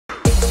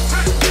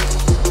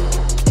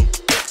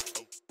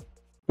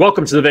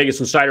Welcome to the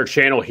Vegas Insider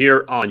channel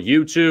here on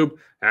YouTube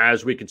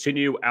as we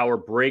continue our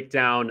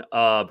breakdown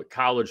of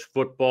college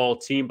football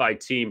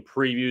team-by-team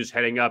previews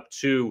heading up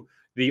to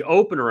the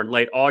opener in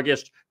late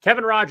August.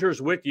 Kevin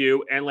Rogers with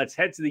you, and let's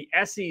head to the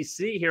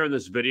SEC here in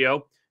this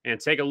video and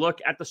take a look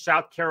at the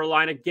South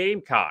Carolina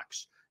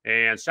Gamecocks.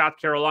 And South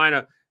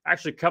Carolina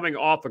actually coming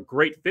off a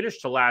great finish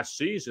to last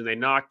season. They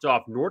knocked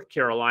off North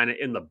Carolina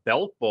in the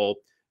Belt Bowl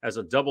as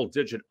a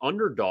double-digit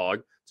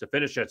underdog to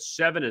finish at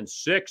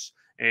 7-6.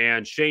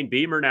 And Shane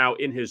Beamer now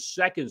in his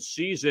second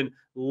season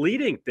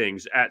leading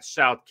things at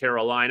South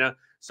Carolina.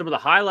 Some of the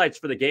highlights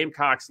for the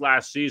Gamecocks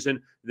last season: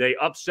 they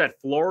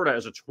upset Florida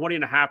as a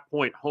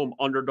 20.5-point home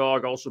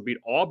underdog, also beat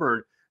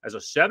Auburn as a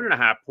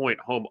 7.5-point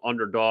home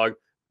underdog.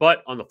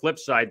 But on the flip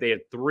side, they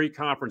had 3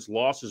 conference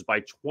losses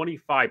by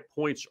 25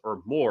 points or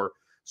more.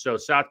 So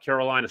South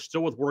Carolina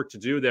still with work to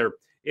do there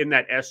in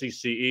that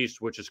SEC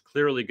East, which is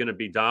clearly going to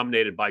be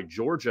dominated by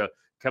Georgia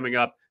coming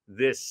up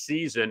this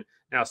season.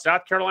 Now,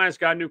 South Carolina's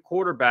got a new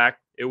quarterback.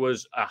 It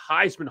was a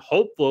Heisman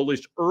hopeful, at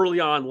least early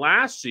on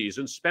last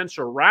season,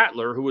 Spencer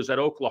Rattler, who was at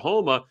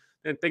Oklahoma.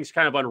 Then things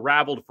kind of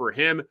unraveled for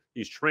him.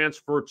 He's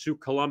transferred to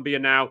Columbia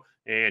now,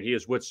 and he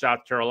is with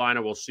South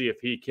Carolina. We'll see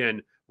if he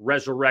can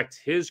resurrect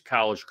his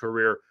college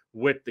career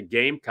with the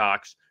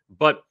Gamecocks.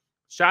 But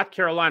South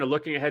Carolina,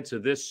 looking ahead to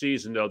this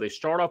season, though, they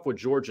start off with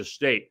Georgia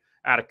State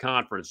at a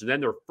conference, and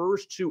then their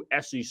first 2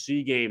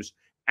 SEC games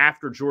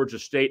after Georgia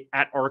State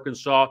at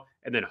Arkansas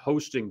and then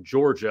hosting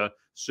Georgia.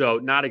 So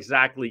not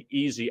exactly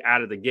easy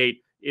out of the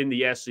gate in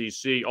the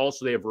SEC.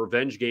 Also, they have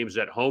revenge games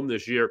at home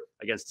this year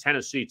against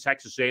Tennessee,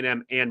 Texas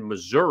A&M, and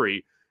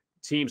Missouri,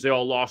 teams they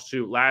all lost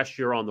to last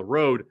year on the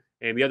road.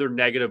 And the other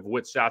negative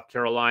with South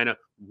Carolina,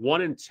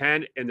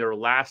 1-10 in their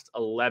last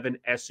 11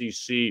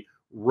 SEC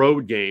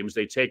road games.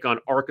 They take on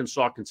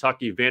Arkansas,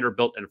 Kentucky,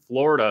 Vanderbilt, and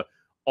Florida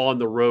on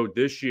the road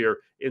this year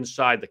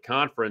inside the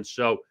conference.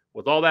 So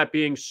with all that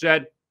being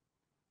said,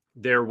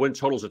 their win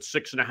total's at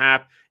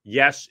 6.5.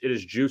 Yes, it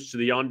is juiced to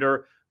the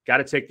under. Got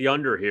to take the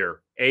under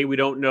here. We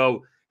don't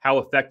know how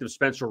effective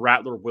Spencer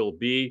Rattler will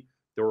be.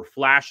 There were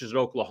flashes at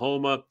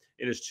Oklahoma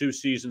in his 2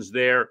 seasons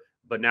there,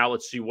 but now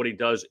let's see what he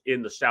does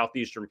in the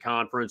Southeastern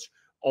Conference.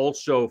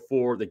 Also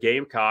for the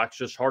Gamecocks,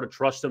 just hard to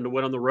trust them to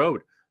win on the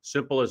road.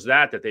 Simple as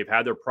that they've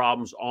had their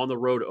problems on the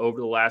road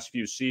over the last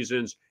few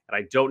seasons, and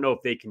I don't know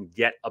if they can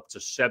get up to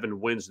 7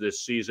 wins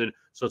this season.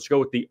 So let's go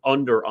with the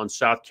under on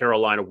South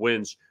Carolina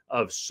wins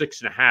of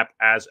 6.5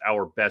 as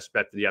our best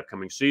bet for the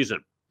upcoming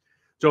season.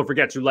 Don't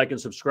forget to like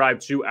and subscribe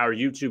to our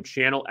YouTube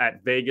channel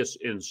at Vegas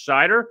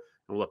Insider,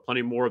 and we'll have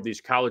plenty more of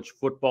these college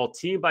football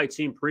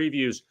team-by-team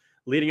previews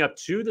leading up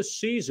to the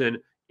season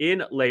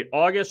in late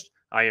August.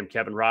 I am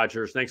Kevin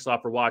Rogers. Thanks a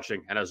lot for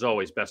watching, and as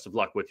always, best of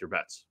luck with your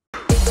bets.